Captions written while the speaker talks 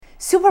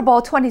Super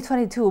Bowl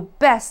 2022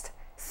 Best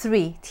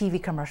 3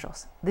 TV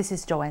Commercials. This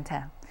is Joanne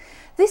Tan.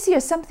 This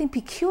year, something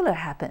peculiar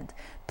happened.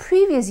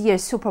 Previous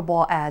year's Super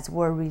Bowl ads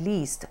were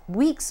released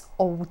weeks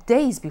or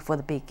days before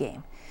the big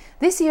game.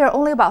 This year,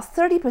 only about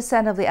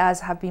 30% of the ads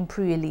have been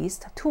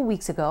pre-released 2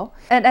 weeks ago.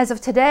 And as of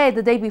today,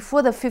 the day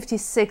before the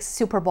 56th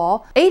Super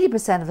Bowl,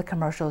 80% of the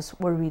commercials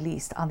were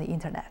released on the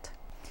internet.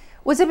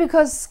 Was it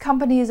because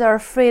companies are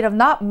afraid of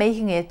not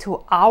making it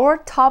to our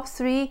top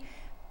 3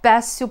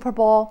 best Super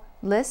Bowl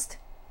list?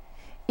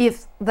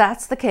 If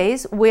that's the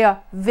case, we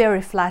are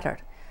very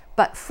flattered.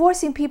 But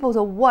forcing people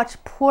to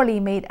watch poorly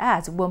made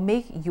ads will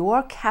make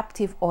your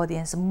captive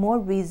audience more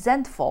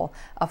resentful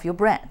of your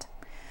brand.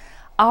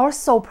 Our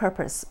sole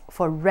purpose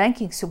for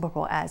ranking Super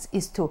Bowl ads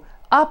is to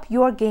up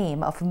your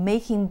game of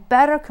making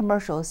better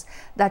commercials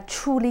that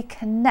truly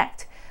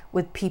connect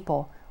with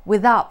people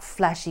without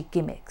flashy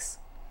gimmicks.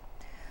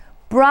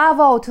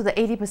 Bravo to the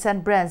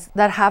 80% brands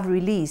that have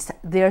released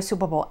their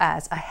Super Bowl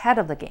ads ahead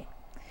of the game.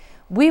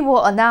 We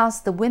will announce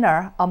the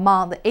winner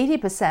among the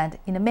 80%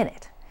 in a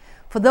minute.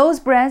 For those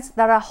brands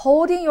that are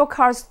holding your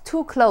cards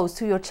too close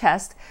to your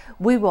chest,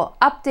 we will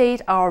update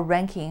our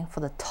ranking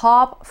for the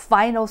top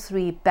final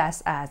 3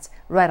 best ads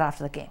right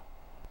after the game.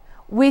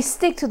 We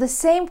stick to the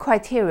same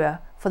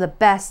criteria for the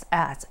best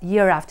ads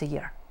year after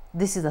year.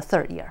 This is the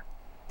 3rd year.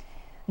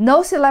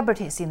 No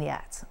celebrities in the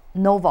ads,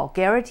 no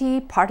vulgarity,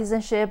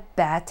 partisanship,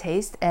 bad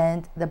taste,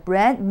 and the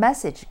brand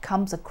message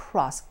comes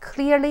across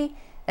clearly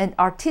and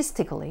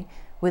artistically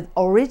with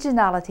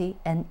originality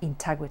and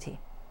integrity.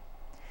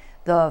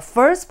 The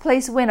first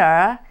place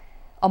winner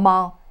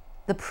among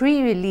the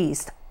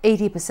pre-released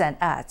 80%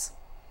 ads.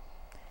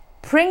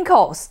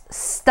 Pringles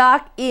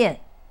stuck in.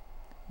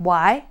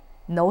 Why?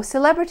 No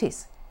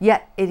celebrities.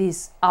 Yet it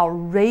is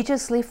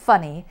outrageously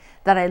funny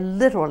that I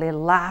literally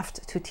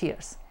laughed to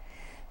tears.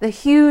 The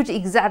huge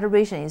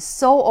exaggeration is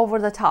so over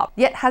the top,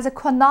 yet has a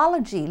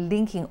chronology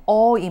linking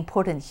all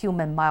important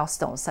human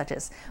milestones such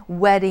as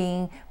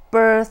wedding,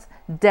 birth,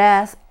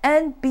 death,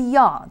 and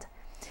beyond.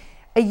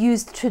 I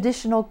used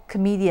traditional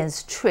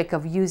comedians' trick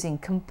of using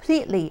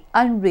completely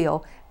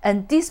unreal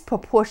and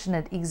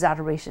disproportionate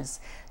exaggerations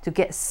to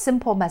get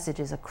simple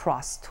messages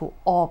across to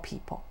all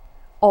people.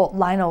 Oh,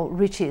 Lionel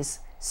Richie's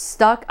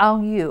Stuck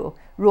on You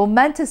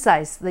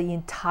romanticized the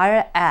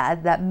entire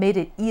ad that made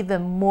it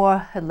even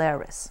more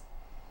hilarious.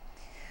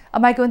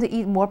 Am I going to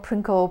eat more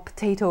Pringle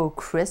potato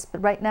crisp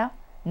right now?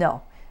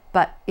 No,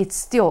 but it's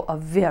still a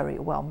very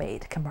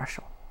well-made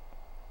commercial.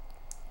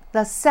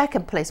 The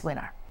second place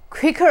winner,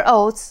 Quaker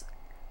Oats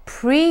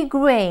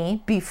pre-grain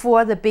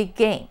before the big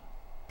game.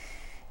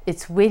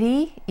 It's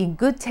witty, in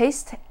good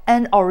taste,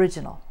 and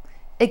original.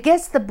 It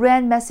gets the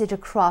brand message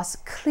across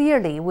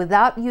clearly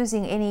without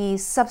using any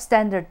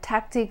substandard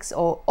tactics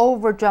or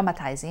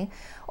over-dramatizing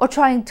or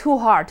trying too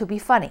hard to be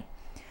funny.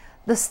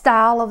 The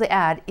style of the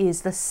ad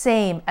is the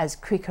same as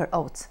Quaker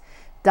Oats,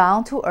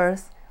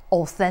 down-to-earth,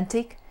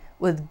 authentic,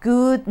 with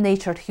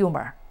good-natured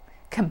humor,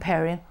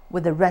 comparing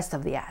with the rest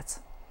of the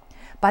ads.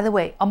 By the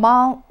way,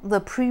 among the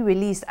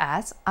pre-released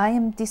ads, I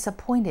am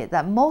disappointed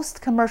that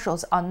most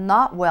commercials are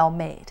not well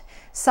made,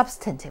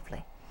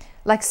 substantively.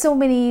 Like so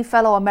many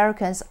fellow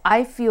Americans,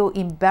 I feel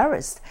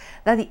embarrassed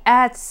that the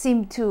ads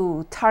seem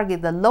to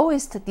target the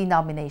lowest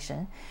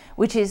denomination,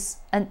 which is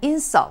an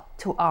insult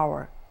to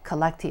our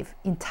collective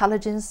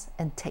intelligence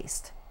and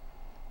taste.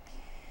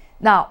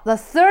 Now, the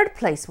 3rd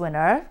place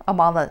winner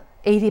among the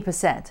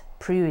 80%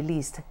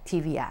 pre-released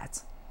TV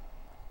ads.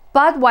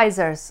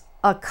 Budweiser's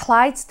A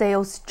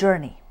Clydesdale's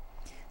Journey.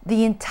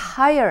 The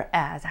entire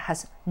ad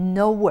has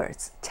no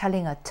words,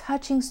 telling a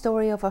touching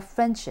story of a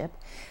friendship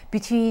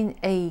between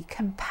a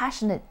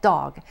compassionate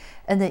dog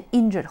and an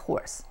injured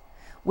horse,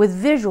 with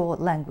visual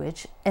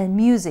language and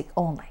music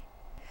only.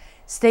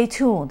 Stay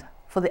tuned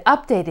for the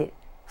updated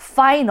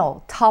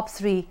final top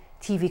 3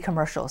 TV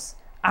commercials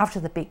after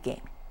the big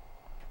game.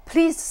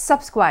 Please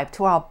subscribe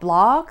to our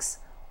blogs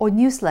or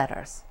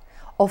newsletters,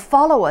 or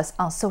follow us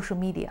on social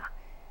media.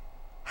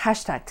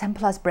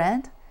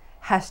 #10plusbrand,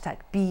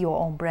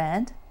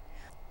 #BeYourOwnBrand.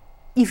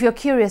 If you're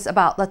curious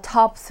about the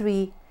top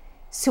 3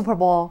 Super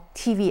Bowl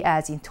TV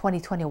ads in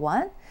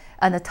 2021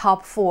 and the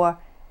top 4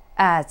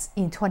 ads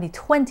in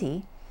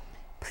 2020,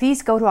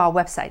 please go to our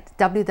website,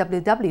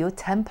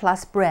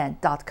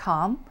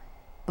 www.10plusbrand.com,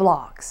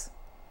 blogs.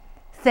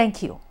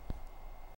 Thank you.